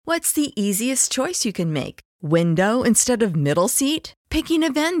What's the easiest choice you can make? Window instead of middle seat? Picking a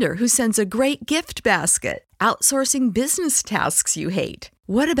vendor who sends a great gift basket? Outsourcing business tasks you hate?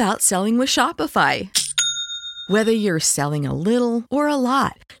 What about selling with Shopify? Whether you're selling a little or a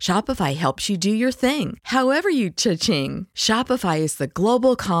lot, Shopify helps you do your thing, however you cha-ching. Shopify is the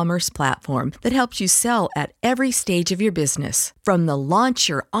global commerce platform that helps you sell at every stage of your business. From the launch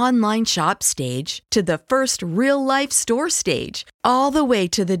your online shop stage to the first real-life store stage, all the way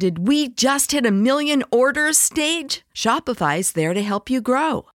to the did we just hit a million orders stage. Shopify's there to help you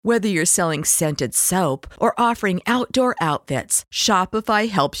grow. Whether you're selling scented soap or offering outdoor outfits, Shopify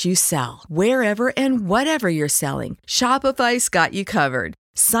helps you sell. Wherever and whatever you're selling, Shopify's got you covered.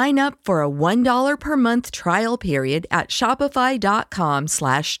 Sign up for a $1 per month trial period at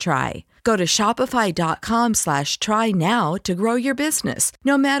shopify.com/try. Go to shopify.com/try now to grow your business,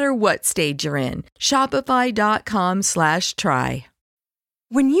 no matter what stage you're in. Shopify.com/try.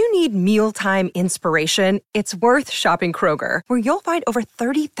 When you need mealtime inspiration, it's worth shopping Kroger, where you'll find over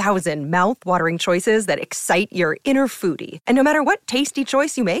 30,000 mouth-watering choices that excite your inner foodie. And no matter what tasty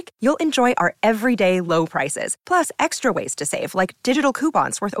choice you make, you'll enjoy our everyday low prices, plus extra ways to save, like digital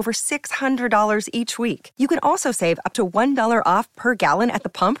coupons worth over $600 each week. You can also save up to $1 off per gallon at the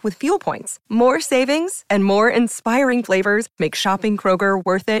pump with fuel points. More savings and more inspiring flavors make shopping Kroger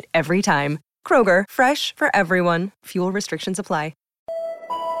worth it every time. Kroger, fresh for everyone. Fuel restrictions apply.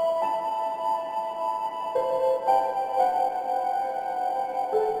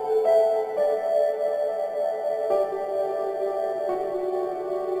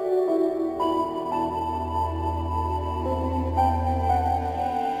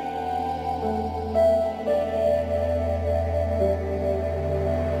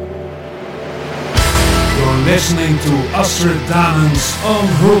 Listening to Astrid Dahnens on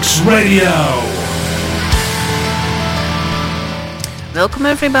Hooks Radio. Welcome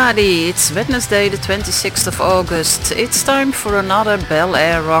everybody, it's Wednesday the 26th of August. It's time for another Bel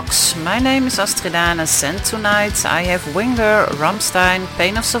Air Rocks. My name is Astrid Dahnens and tonight I have Winger, Rammstein,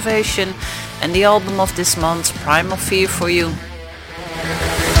 Pain of Salvation and the album of this month, Primal Fear, for you.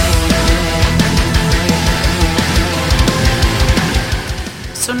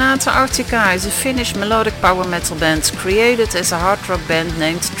 Sonata Arctica is a Finnish melodic power metal band created as a hard rock band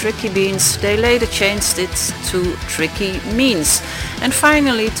named Tricky Beans. They later changed it to Tricky Means. And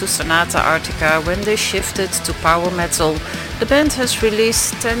finally to Sonata Arctica when they shifted to power metal. The band has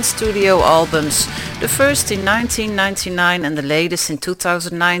released 10 studio albums, the first in 1999 and the latest in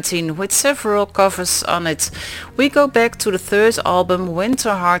 2019 with several covers on it. We go back to the third album,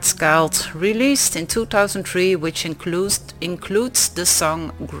 Winter Heart Scald, released in 2003, which includes the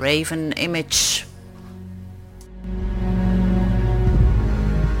song Graven Image.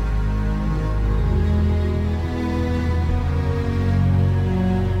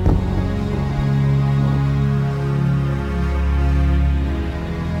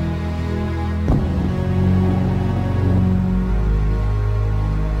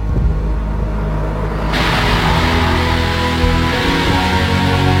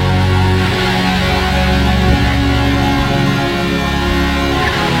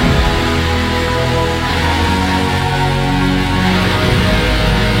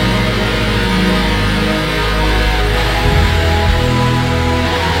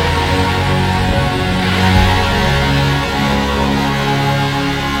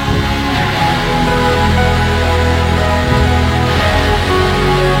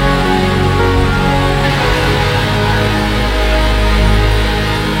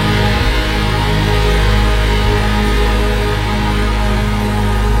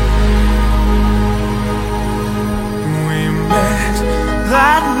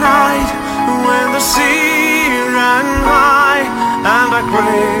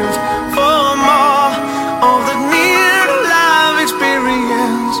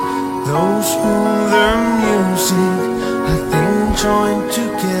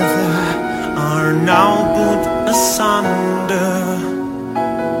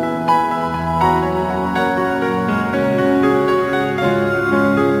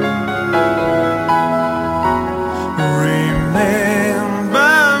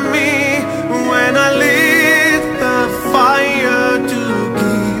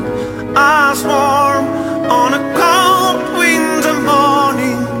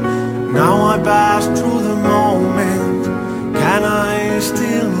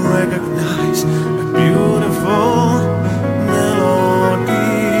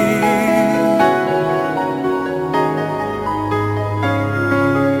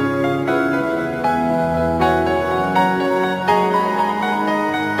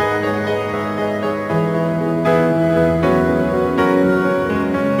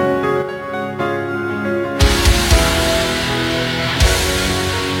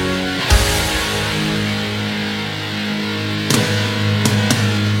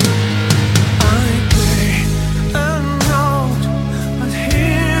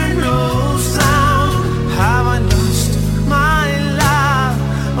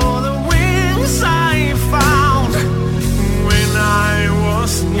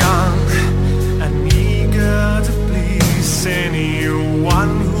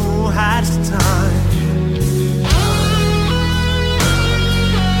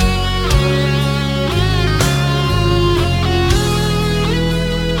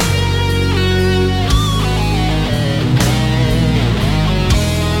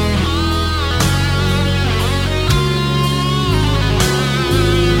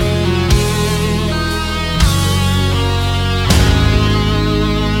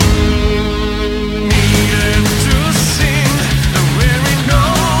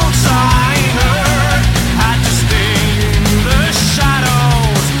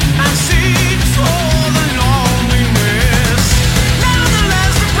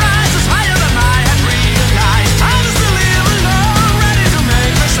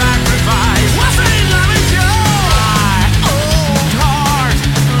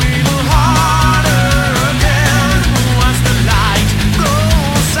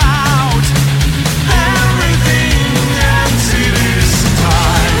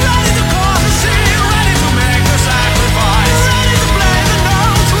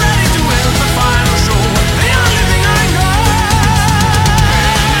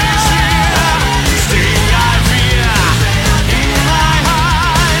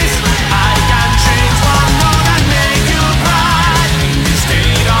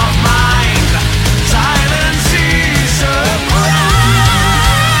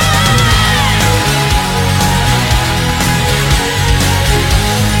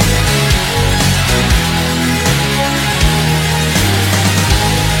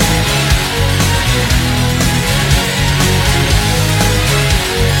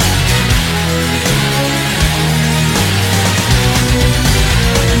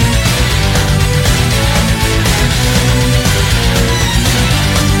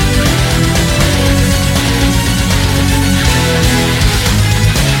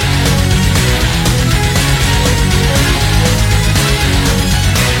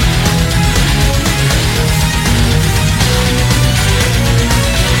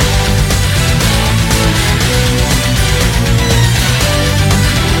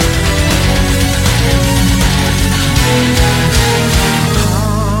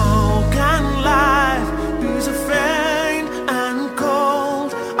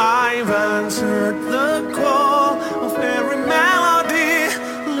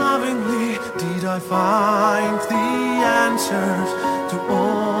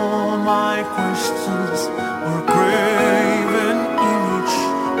 my questions or graven image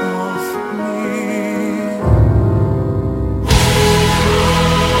of me.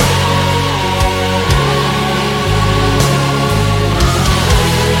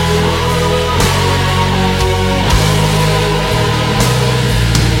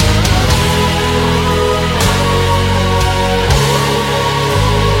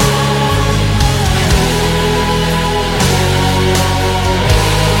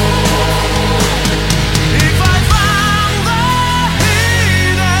 If I find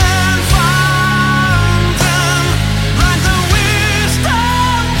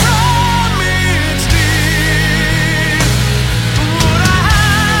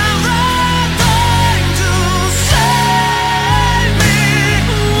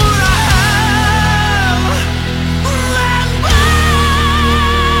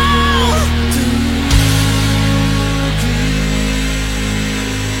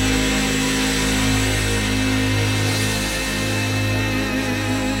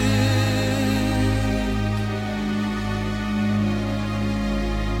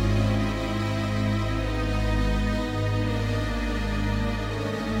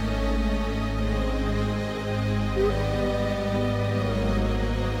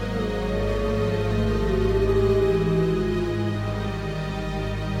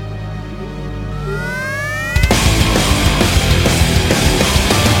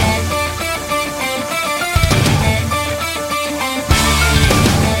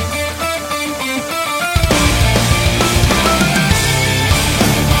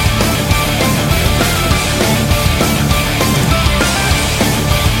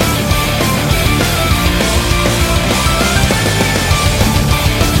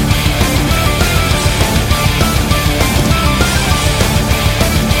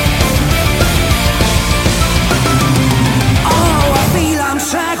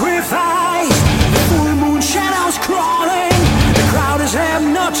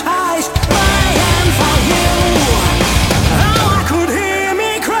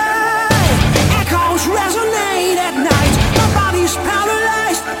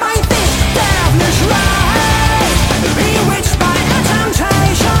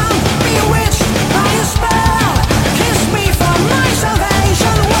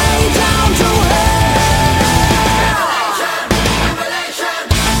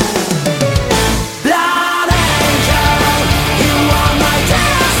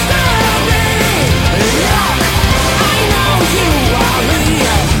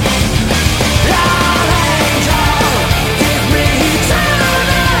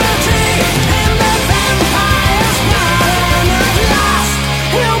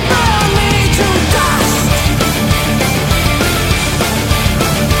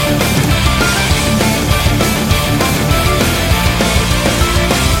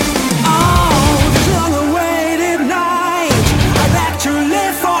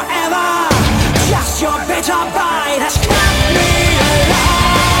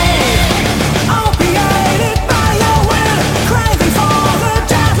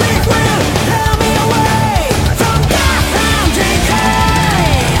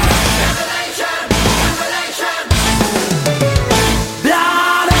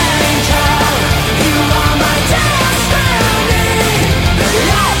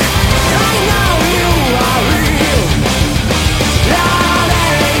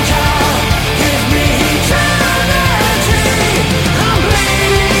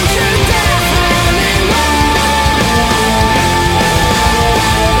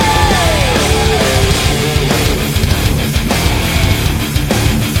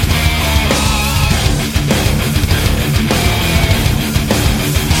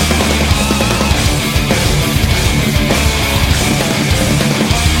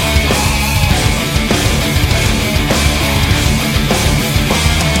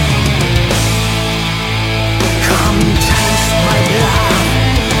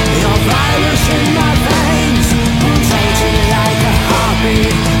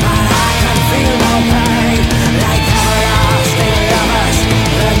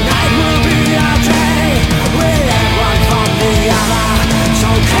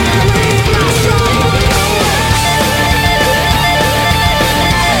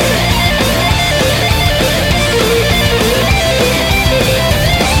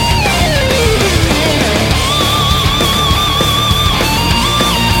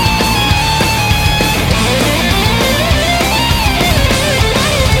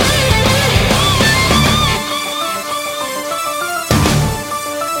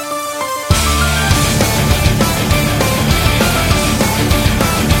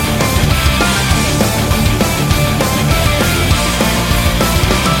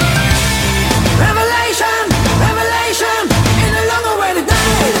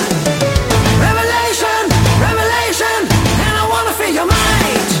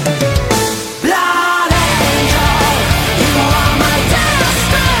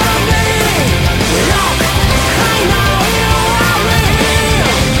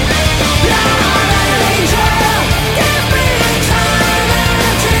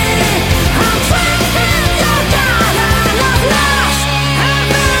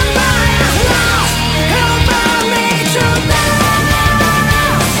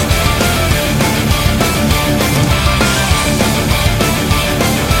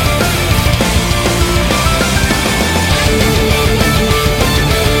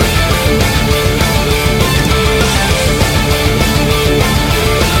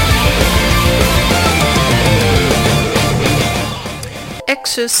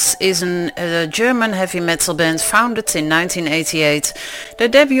Fluxus is a German heavy metal band founded in 1988. Their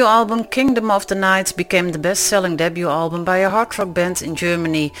debut album Kingdom of the Night became the best-selling debut album by a hard rock band in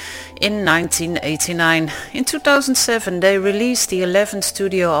Germany in 1989. In 2007 they released the 11th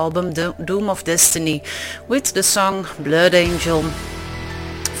studio album Doom of Destiny with the song Blood Angel.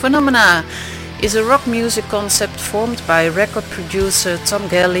 Phenomena is a rock music concept formed by record producer Tom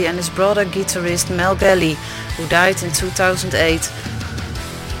Gelly and his brother guitarist Mel Gelly, who died in 2008.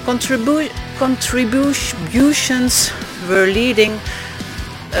 Contributions were leading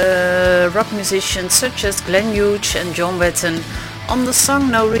rock musicians such as Glenn Hughes and John Wetton. On the song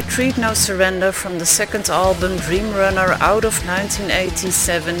No Retreat, No Surrender from the second album Dream Runner out of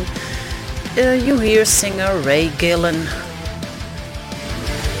 1987, you hear singer Ray Gillen.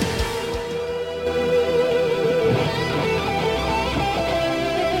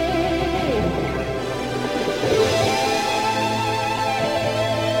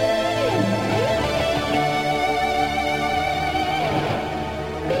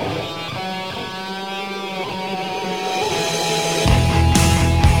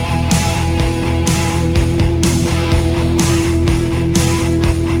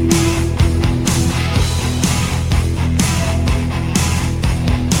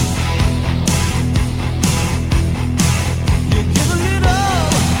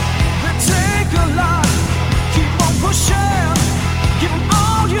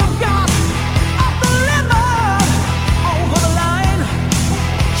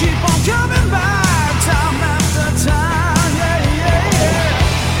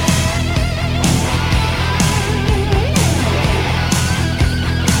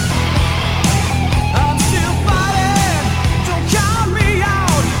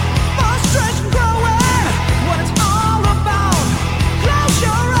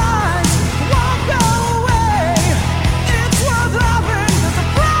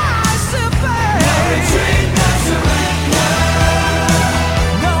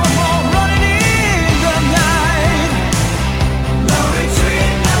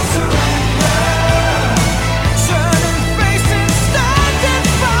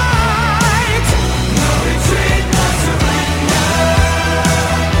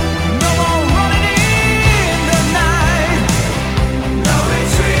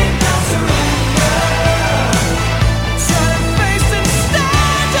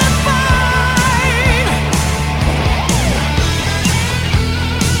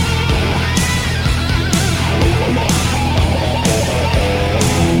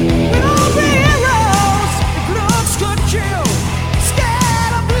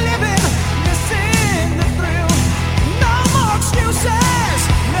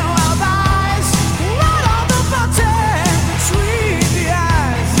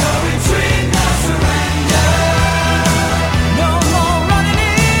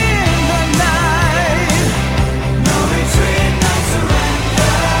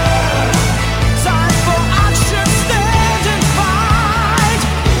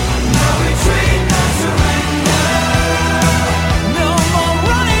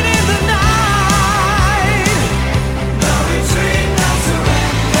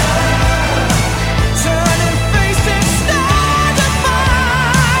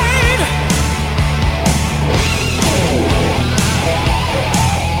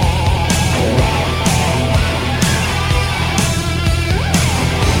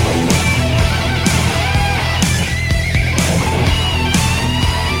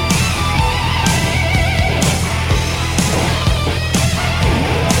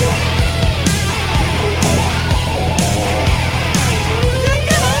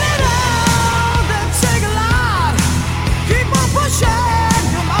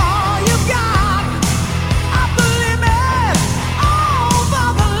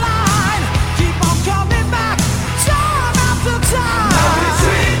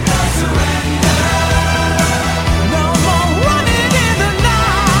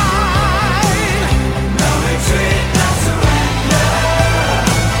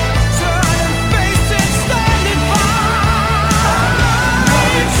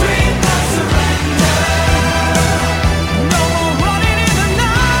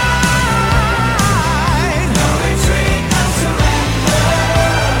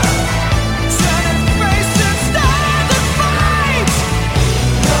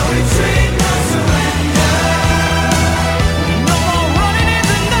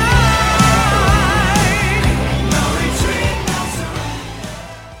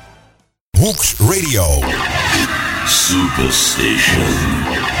 Hooks Radio Superstation.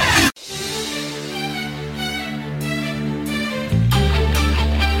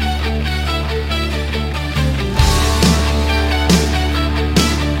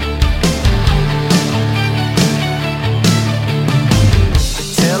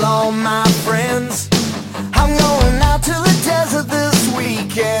 all my friends I'm going out to the desert this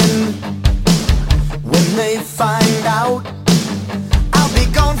weekend. When they find out I'll be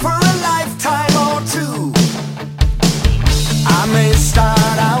gone for a lifetime or two, I may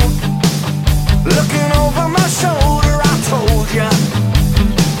start out looking over my shoulder. I told ya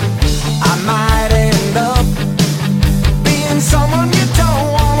I might end up being someone you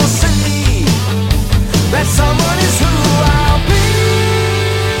don't wanna see. That someone is who I'll be.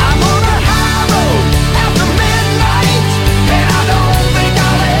 I'm on a high road after midnight, and I don't think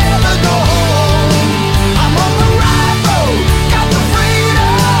I'll ever go home. I'm on the right road, got the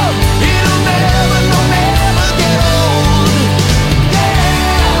freedom. It'll never, no, never get old. Yeah,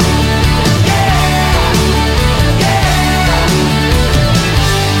 yeah, yeah.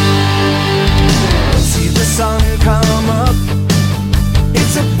 See the sun come up.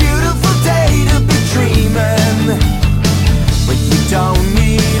 It's a beautiful day to be dreaming, but you don't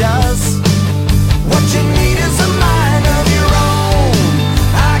need us. What you need is a mind of your own.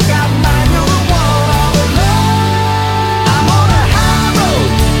 I got mine, you're the one all alone. I'm on a high road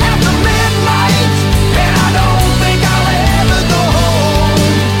after midnight, and I don't think I'll ever go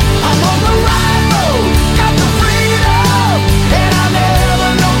home. I'm on the right road, got the freedom, and I never,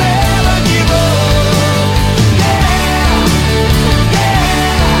 no, never give up. Yeah,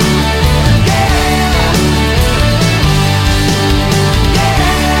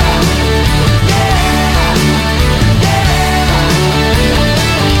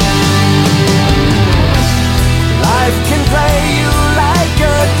 life can play you like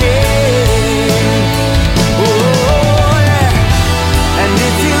a game. Oh, yeah. And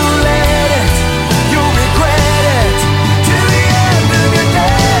if you let it, you'll regret it till the end of your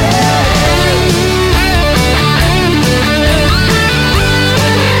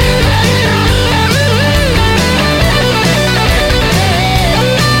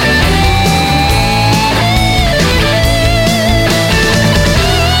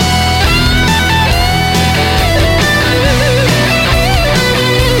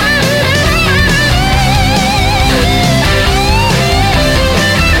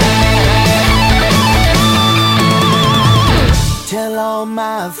Tell all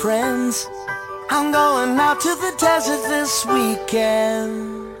my friends I'm going out to the desert this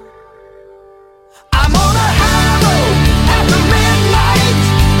weekend. I'm on a high road after midnight,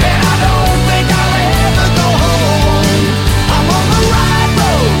 and I don't think I'll ever go home. I'm on the right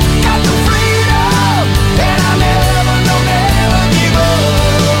road, got the freedom, and I never, no, never give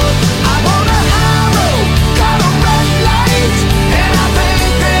up. I'm on a high road, got a red light, and I think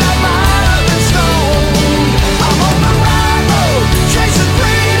that I might have been stoned. I'm on the right road, chasing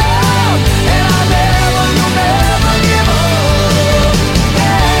freedom, and I never, no, never give up.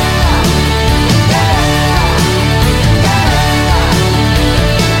 Yeah,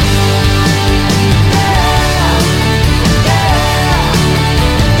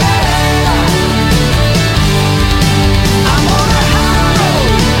 I'm on a high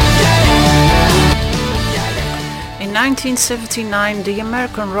road. In 1979, the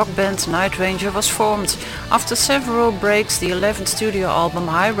American rock band Night Ranger was formed. After several breaks, the 11th studio album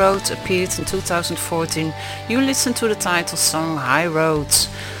High Road appeared in 2014. You listen to the title song High Roads.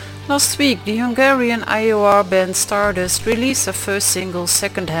 Last week, the Hungarian IOR band Stardust released their first single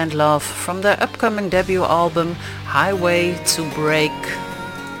Second Hand Love from their upcoming debut album Highway to Break.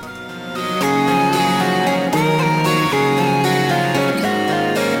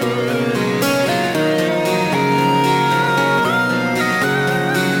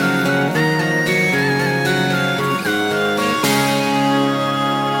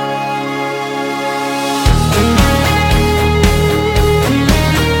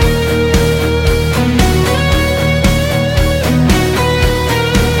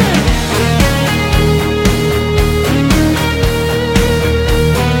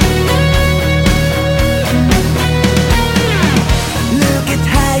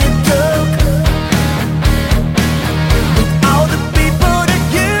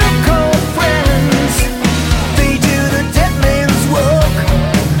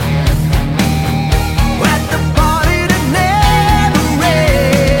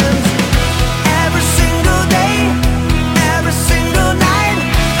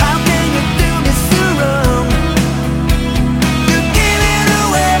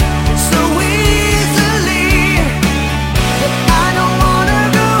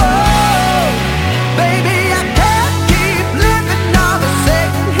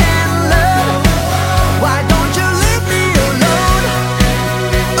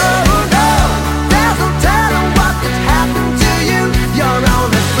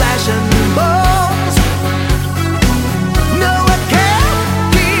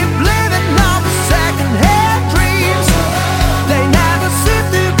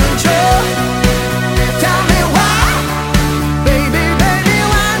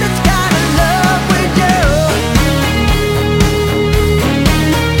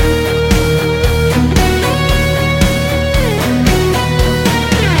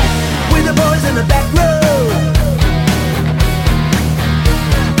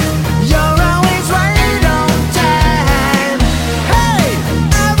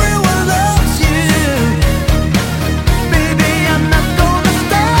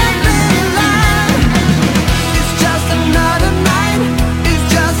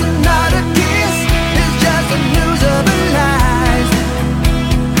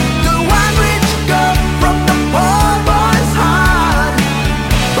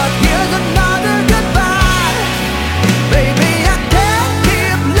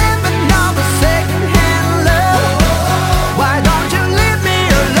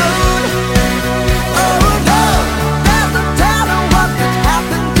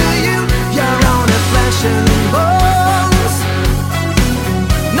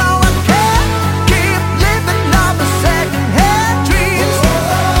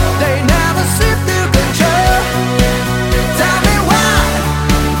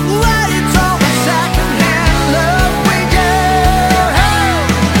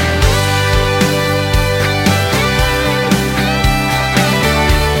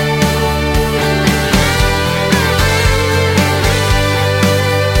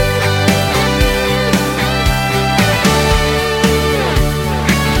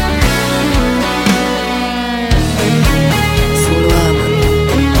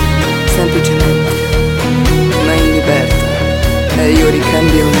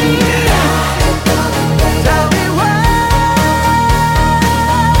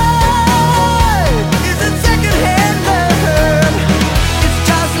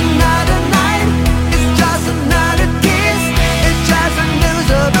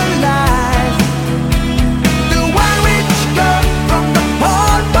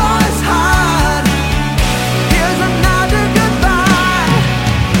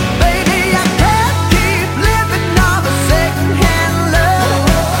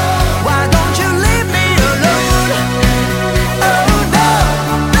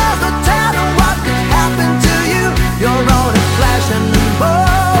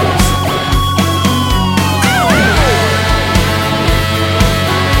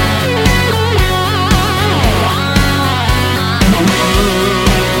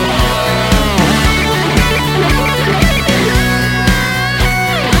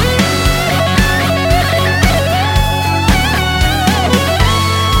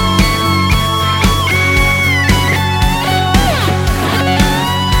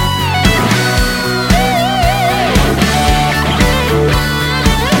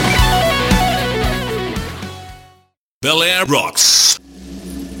 Bel Air rocks.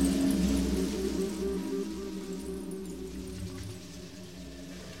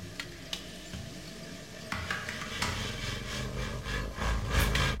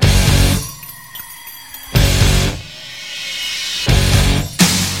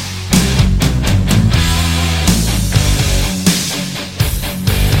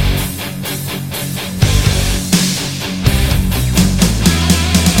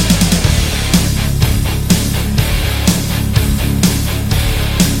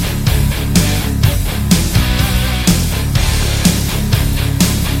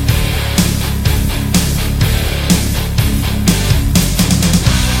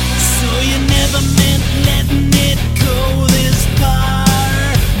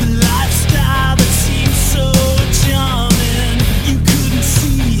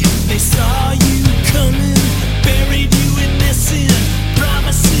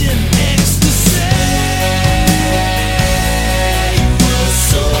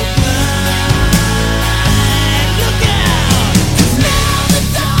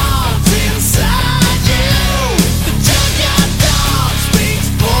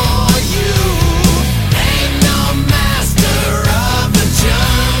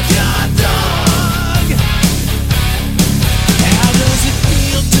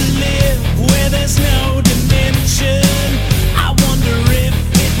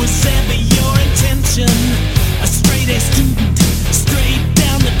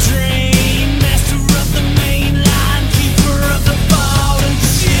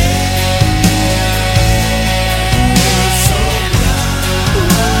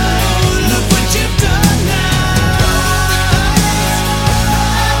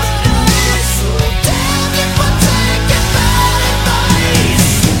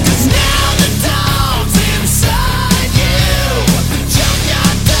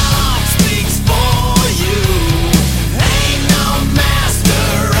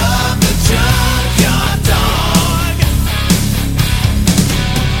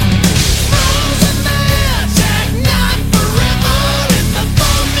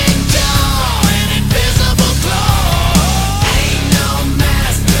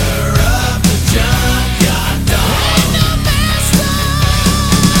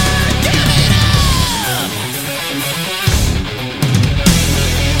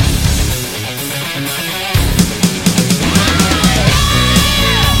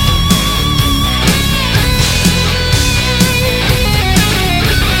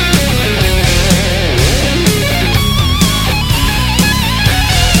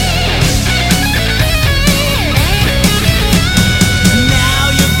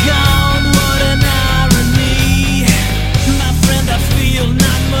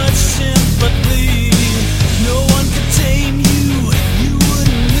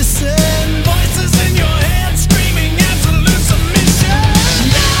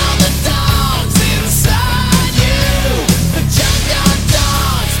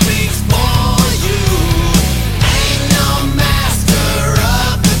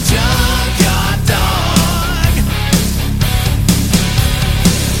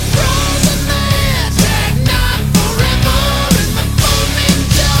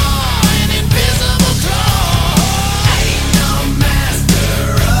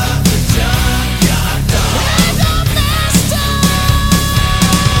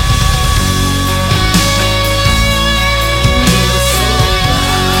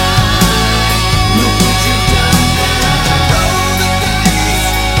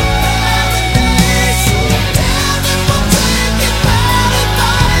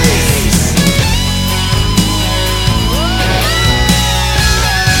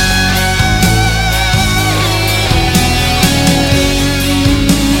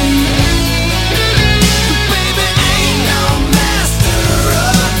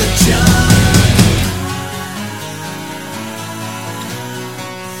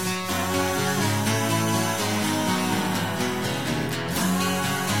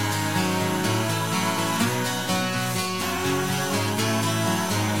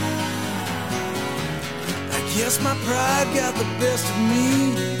 Guess my pride got the best of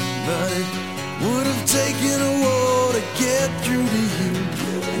me, but it would have taken a war to get through to you.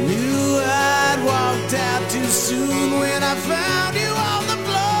 I knew I'd walked out too soon when I found you on the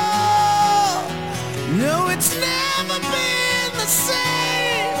floor. No, it's never been the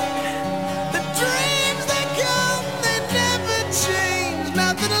same. The dreams they come, they never change.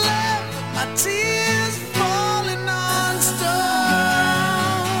 Nothing left, my tears falling on stone.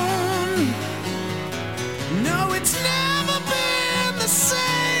 No, it's never been the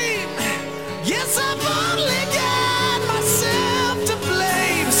same. Yes, I've only got myself to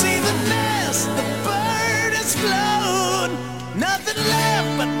blame. See the nest, the bird is flown.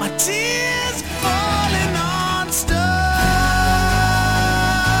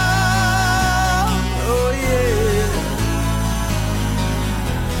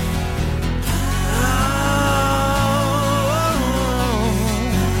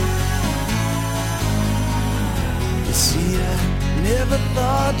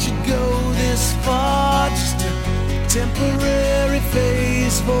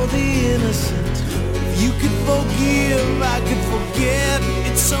 for the innocent. If you could forgive, I could forget.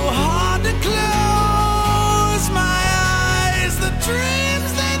 It's so hard to close my eyes. The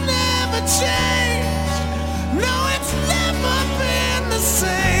dreams, they never change. No, it's never been the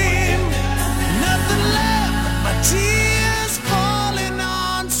same. Nothing left but my tears falling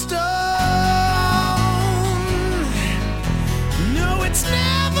on stone. No, it's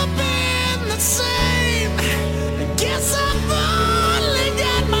never been the same. Guess I've only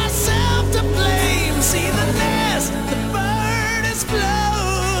got myself to blame. See the nest, the bird is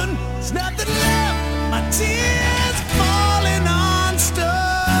flown. There's nothing left but my tears falling on stone.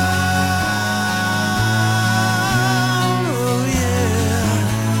 Oh yeah.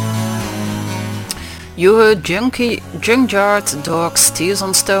 You heard Junkyard Dog's Tears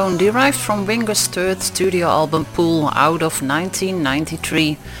on Stone, derived from Winger's third studio album Pool out of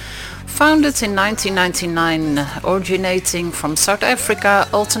 1993. Founded in 1999, originating from South Africa,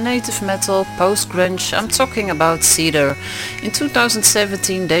 alternative metal, post-grunge, I'm talking about Cedar. In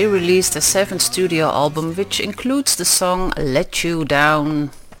 2017 they released a 7th studio album which includes the song Let You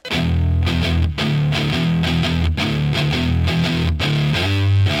Down.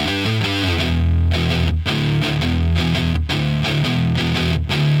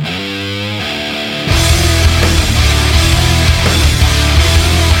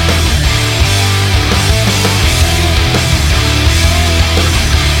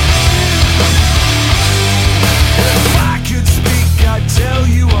 Tell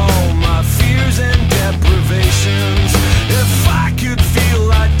you all my fears and deprivations. If I could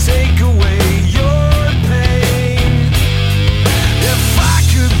feel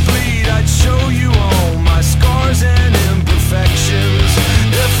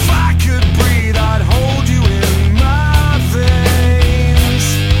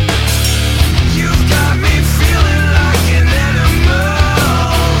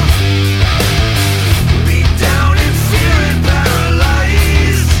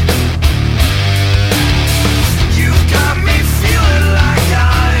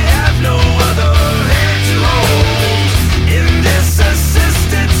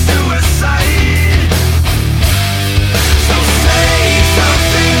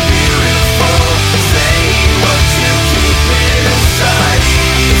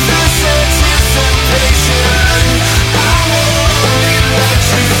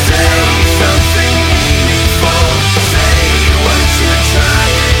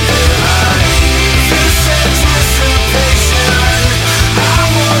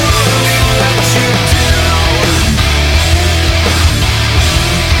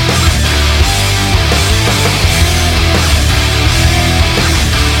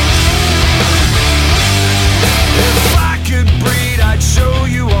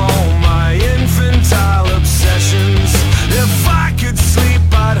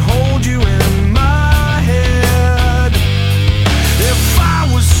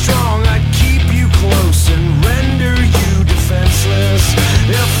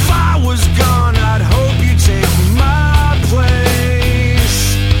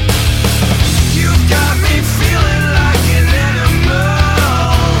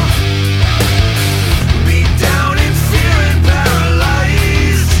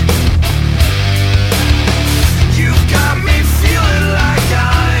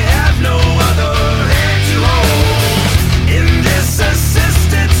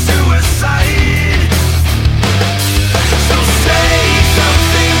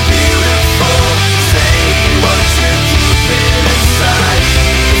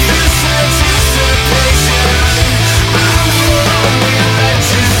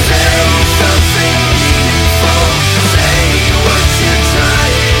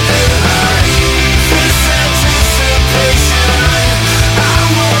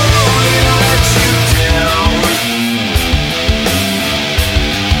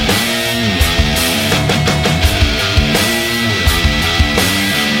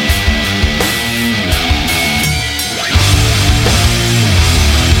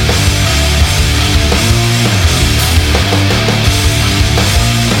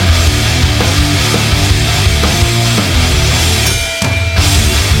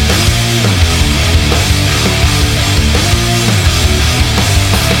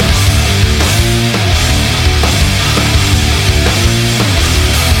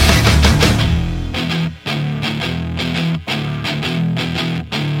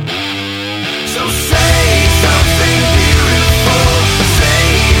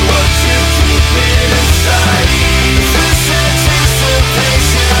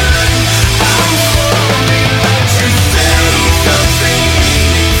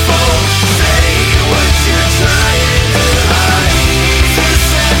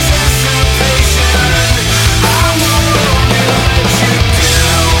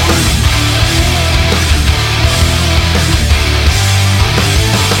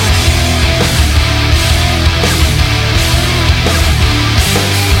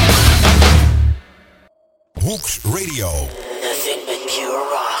Hooks Radio. Nothing but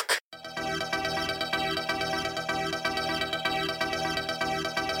pure rock.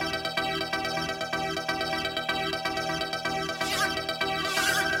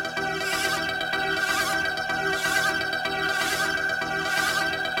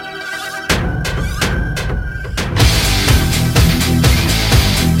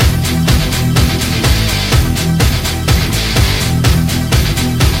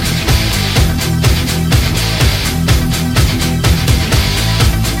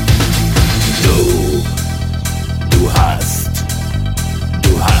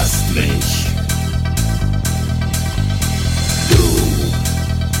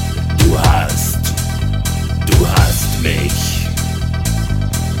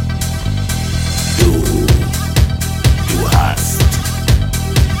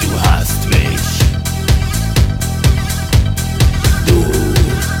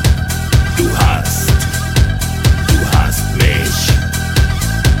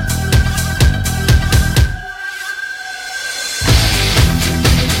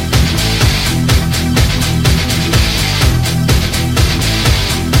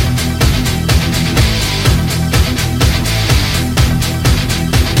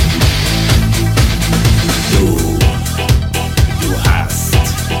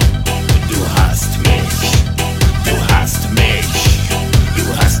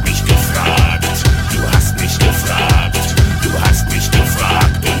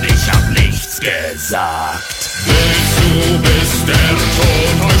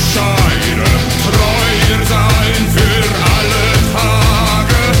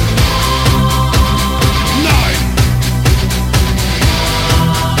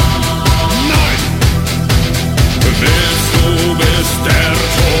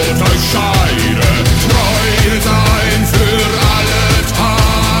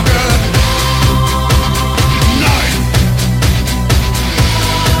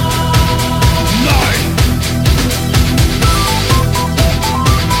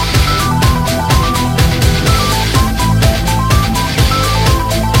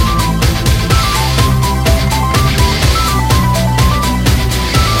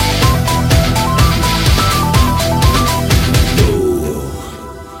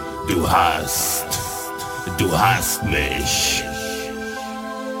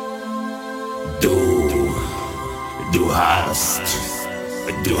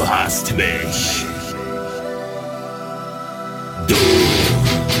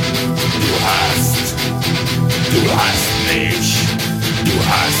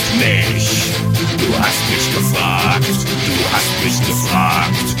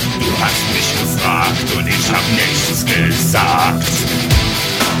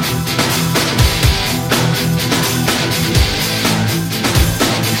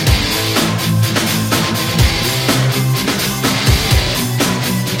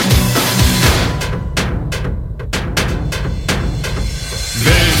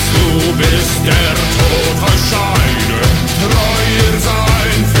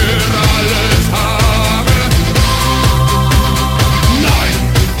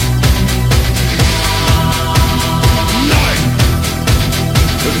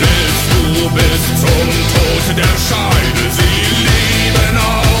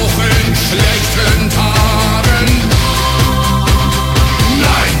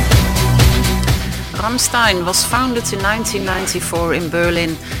 Rammstein was founded in 1994 in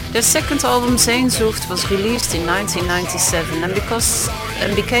Berlin. Their second album Sehnsucht was released in 1997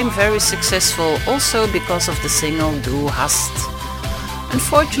 and became very successful, also because of the single Du hast.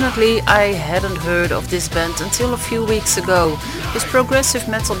 Unfortunately, I hadn't heard of this band until a few weeks ago. This progressive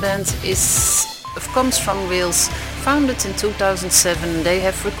metal band comes from Wales. Founded in 2007, they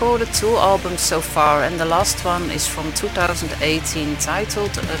have recorded 2 albums so far, and the last one is from 2018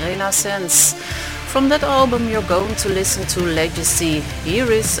 titled Renaissance. From that album you're going to listen to Legacy.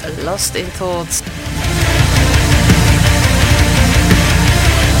 Here is Lost in Thoughts.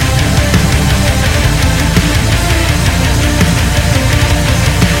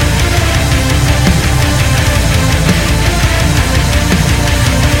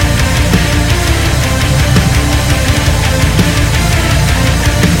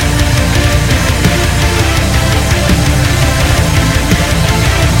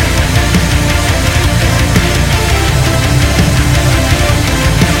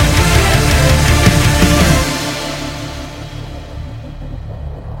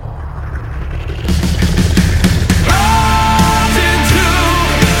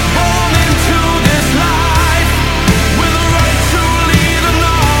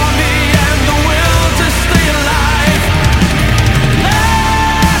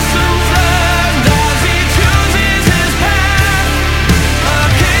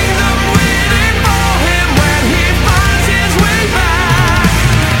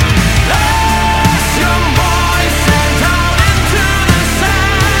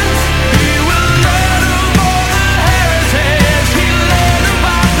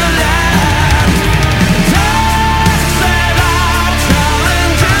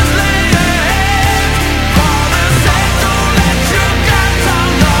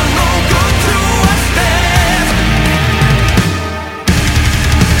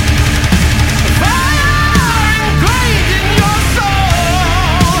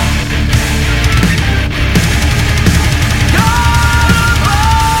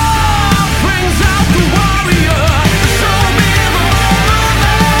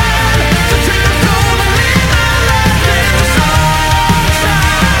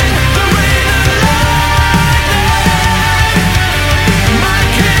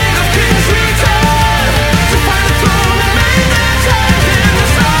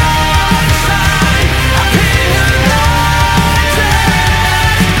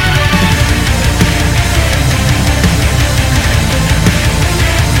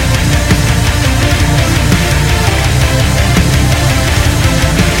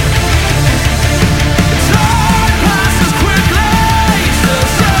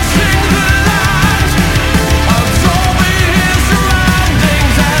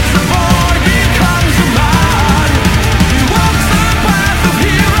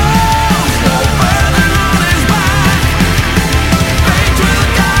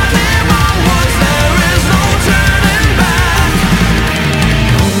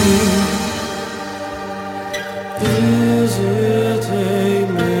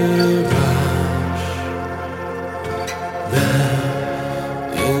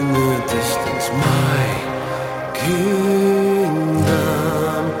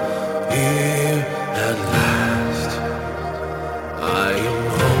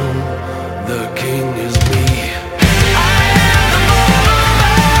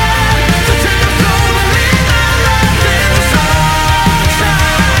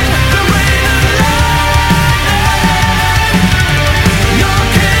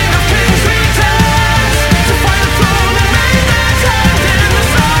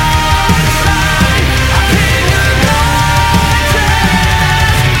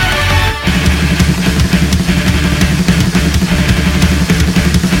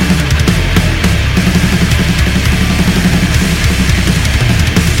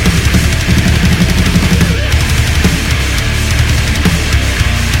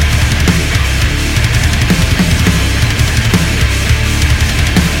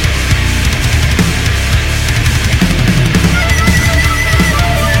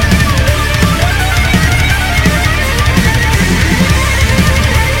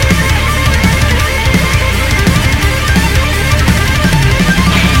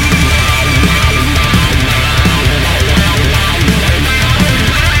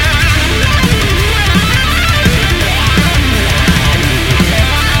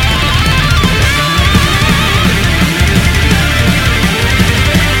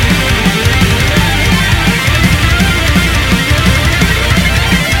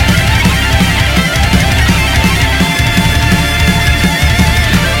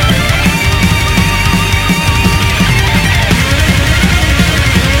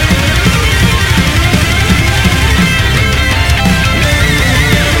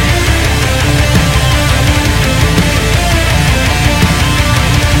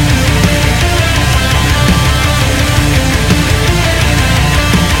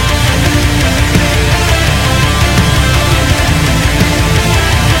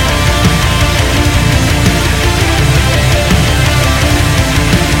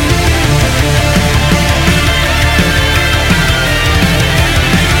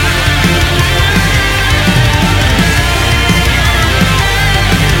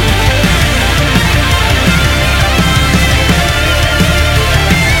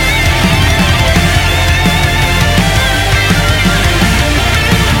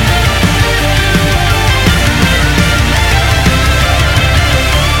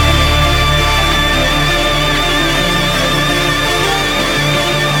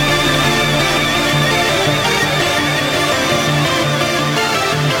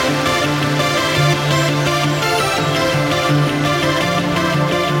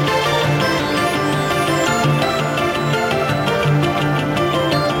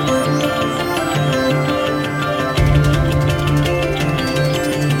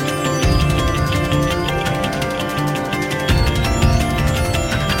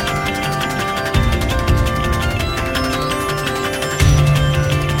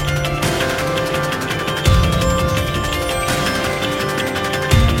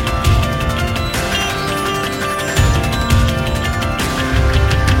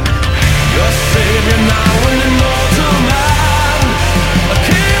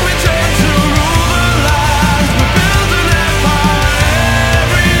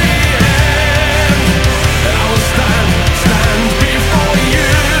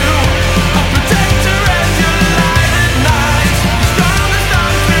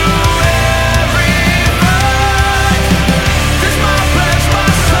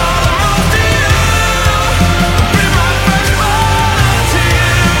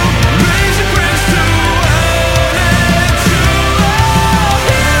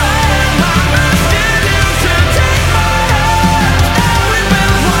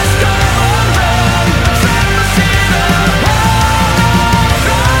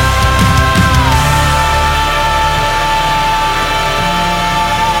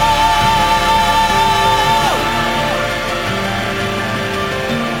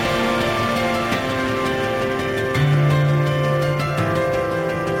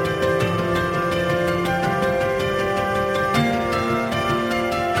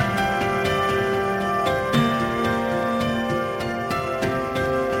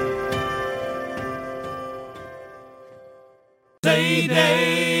 CD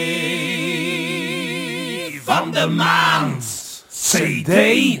van de maand. CD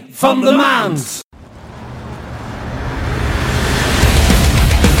van de maand.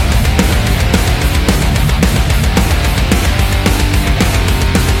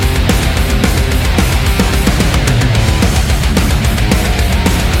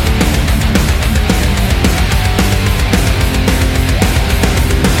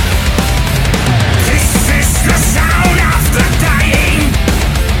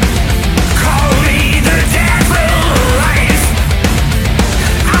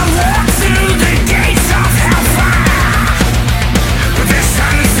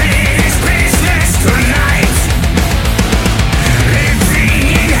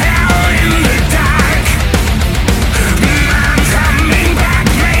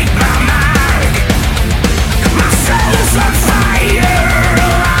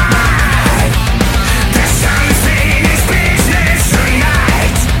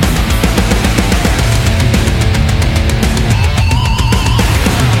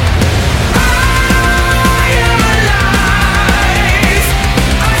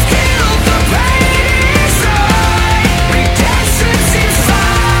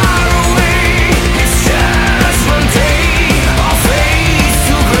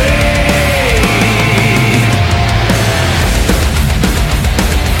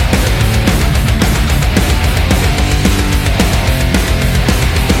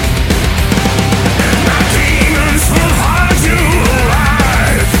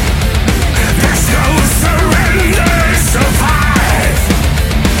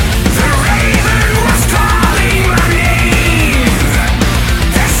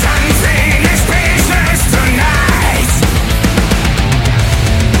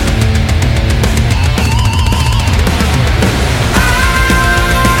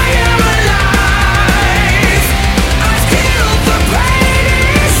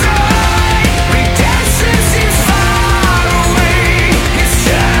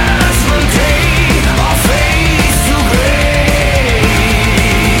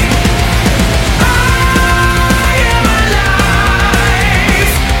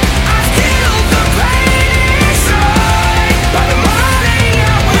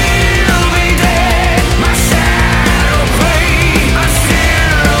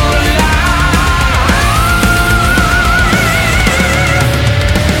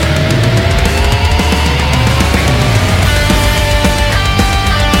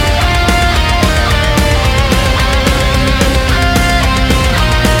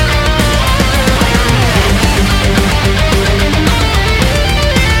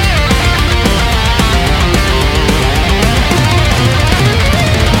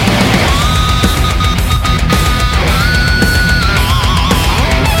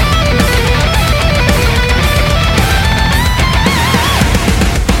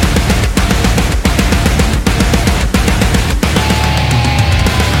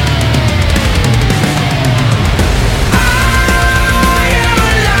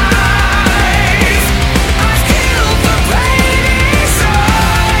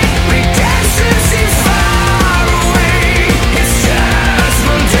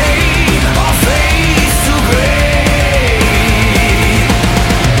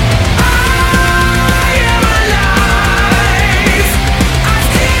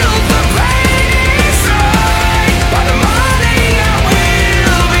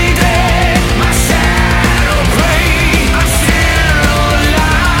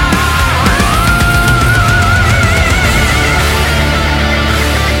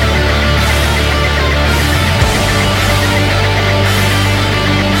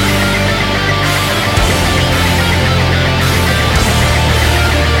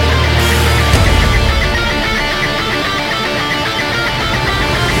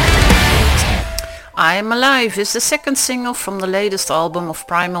 I Am Alive is the second single from the latest album of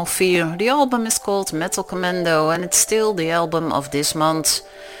Primal Fear. The album is called Metal Commando and it's still the album of this month.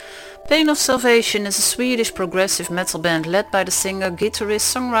 Pain of Salvation is a Swedish progressive metal band led by the singer,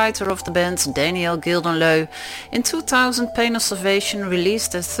 guitarist, songwriter of the band Daniel Gildenlöw. In 2000, Pain of Salvation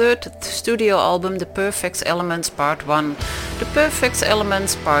released their third studio album, The Perfect Elements Part 1. The Perfect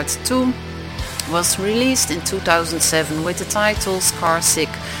Elements Part 2 was released in 2007 with the title Scarsick,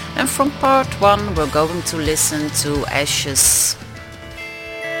 and from Part 1 we're going to listen to Ashes.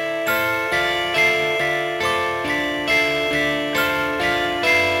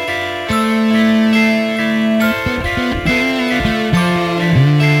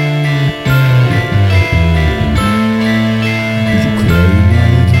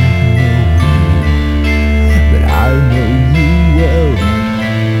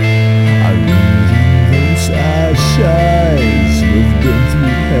 Eyes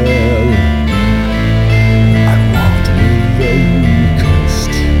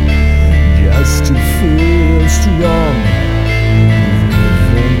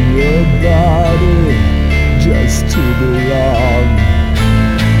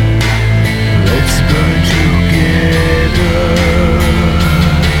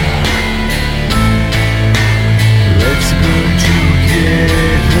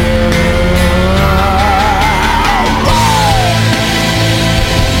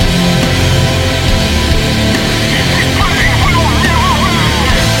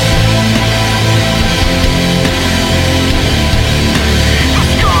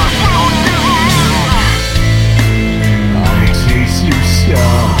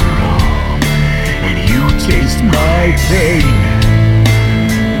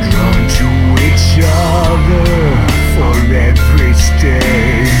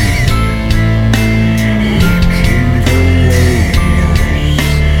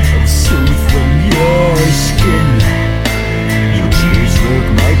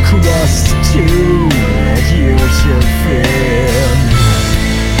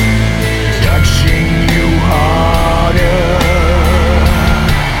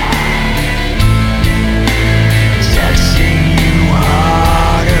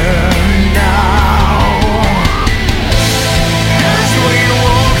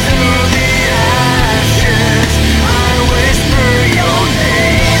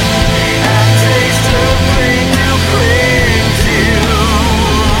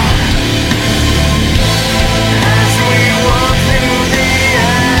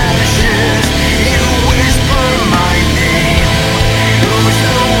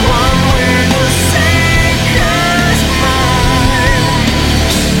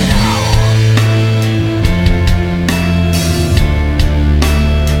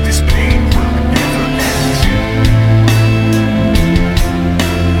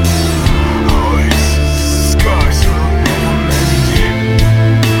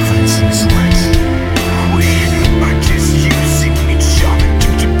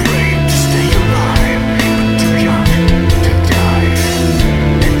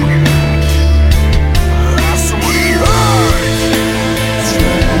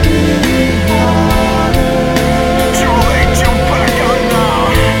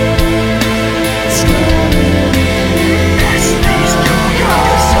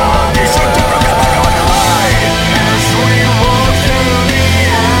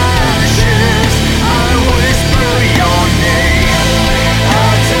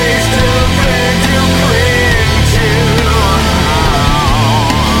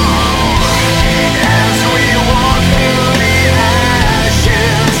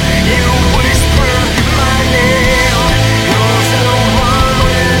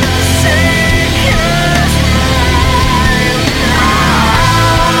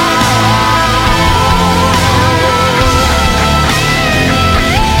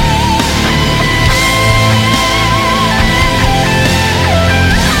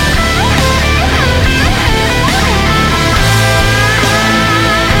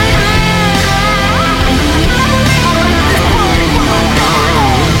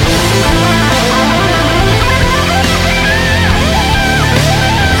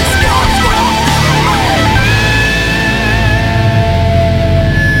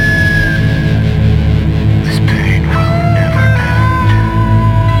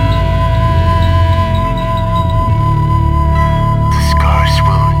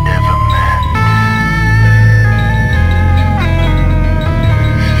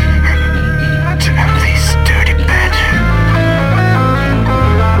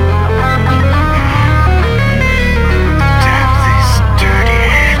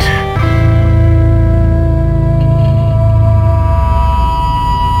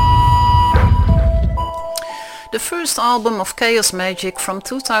album of Chaos Magic from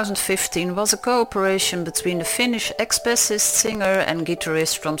 2015 was a cooperation between the Finnish ex-bassist, singer and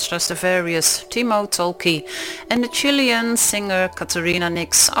guitarist from Stratovarius, Timo Tolkki, and the Chilean singer Katarina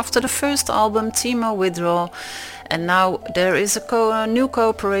Nix. After the first album, Timo withdrew, and now there is a new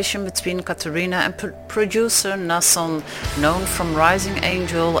cooperation between Katarina and producer Nasson, known from Rising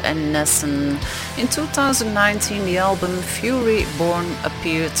Angel and Nesson. In 2019 the album Fury Born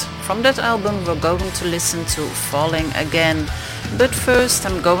appeared. From that album we're going to listen to Falling Again. But first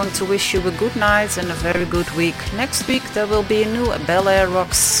I'm going to wish you a good night and a very good week. Next week there will be a new Bel Air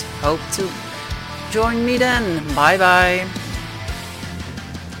Rocks. Hope to join me then. Bye bye.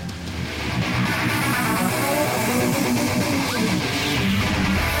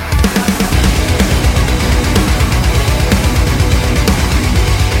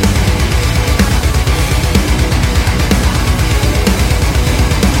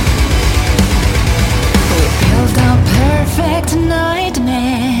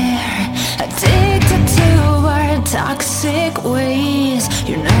 Nightmare, addicted to our toxic ways.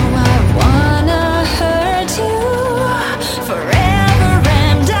 You know I wanna hurt you forever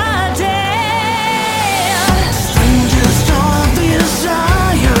and a day. Strangest of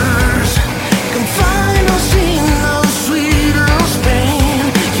desires, confine us in the sweetest pain.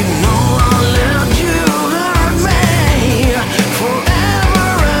 You know I'll let you hurt me forever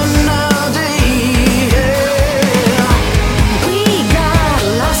and a day.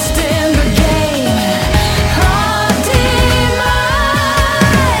 Lost in the game of demise,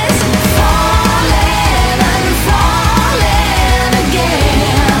 falling and falling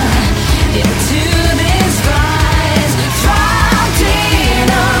again into this vice, trapped in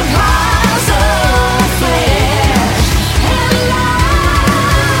a puzzle of flesh and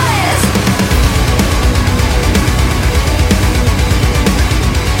lies.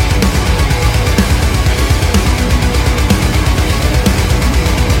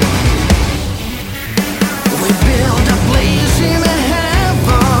 We build a place in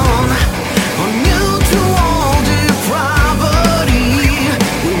heaven, new to all depravity.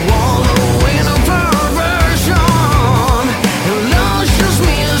 We wallow in a perversion, luscious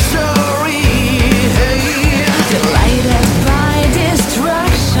misery. Delighted by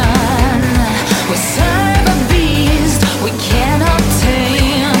destruction, we serve a beast we cannot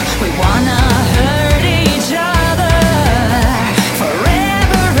tame. We wanna hurt each other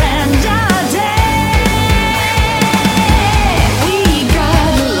forever and a day. We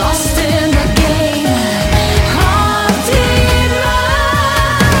got lost in the game of demise,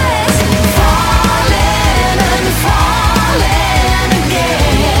 falling and falling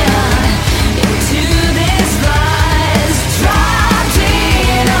again into this vice, trapped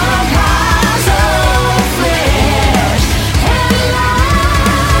in a puzzle of flesh and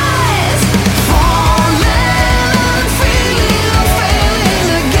lies. Falling, feeling, failing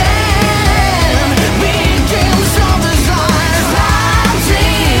again, begins of desire, trapped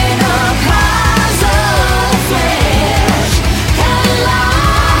in a puzzle of flesh and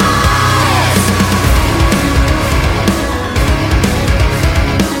lies.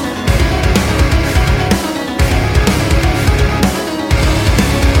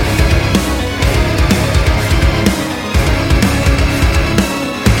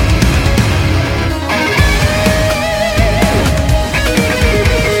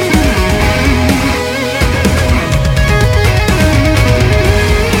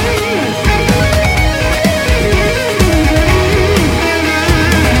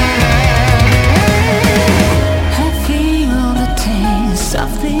 I feel the taste of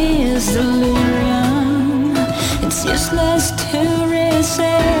this delirium. It's useless to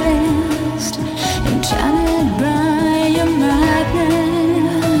resist. Enchanted by your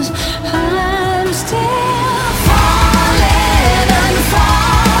madness, I'm still falling and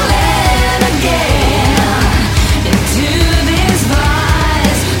falling again into this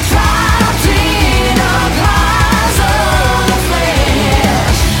vice, trapped in a puzzle of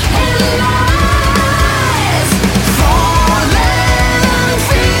flesh and lies. Falling,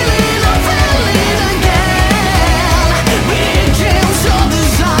 feeling, failing again, begins of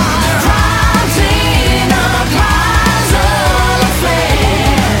desire.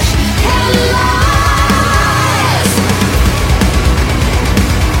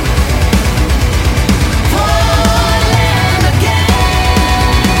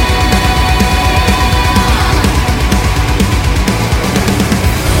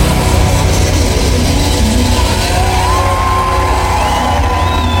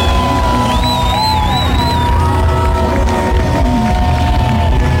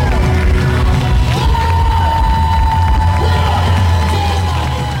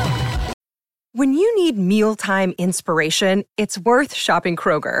 mealtime inspiration, it's worth shopping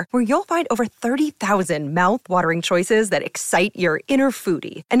Kroger, where you'll find over 30,000 mouth-watering choices that excite your inner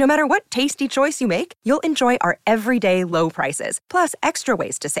foodie. And no matter what tasty choice you make, you'll enjoy our everyday low prices, plus extra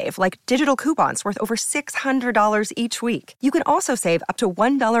ways to save, like digital coupons worth over $600 each week. You can also save up to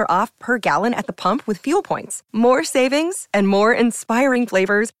 $1 off per gallon at the pump with fuel points. More savings and more inspiring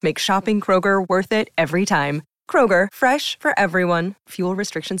flavors make shopping Kroger worth it every time. Kroger, fresh for everyone. Fuel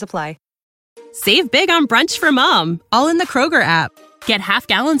restrictions apply. Save big on brunch for mom, all in the Kroger app. Get half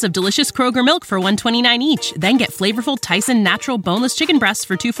gallons of delicious Kroger milk for $1.29 each. Then get flavorful Tyson natural boneless chicken breasts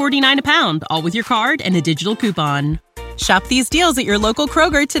for $2.49 a pound, all with your card and a digital coupon. Shop these deals at your local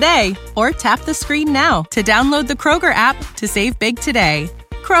Kroger today, or tap the screen now to download the Kroger app to save big today.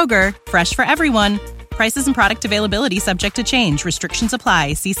 Kroger, fresh for everyone. Prices and product availability subject to change. Restrictions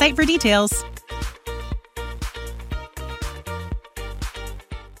apply. See site for details.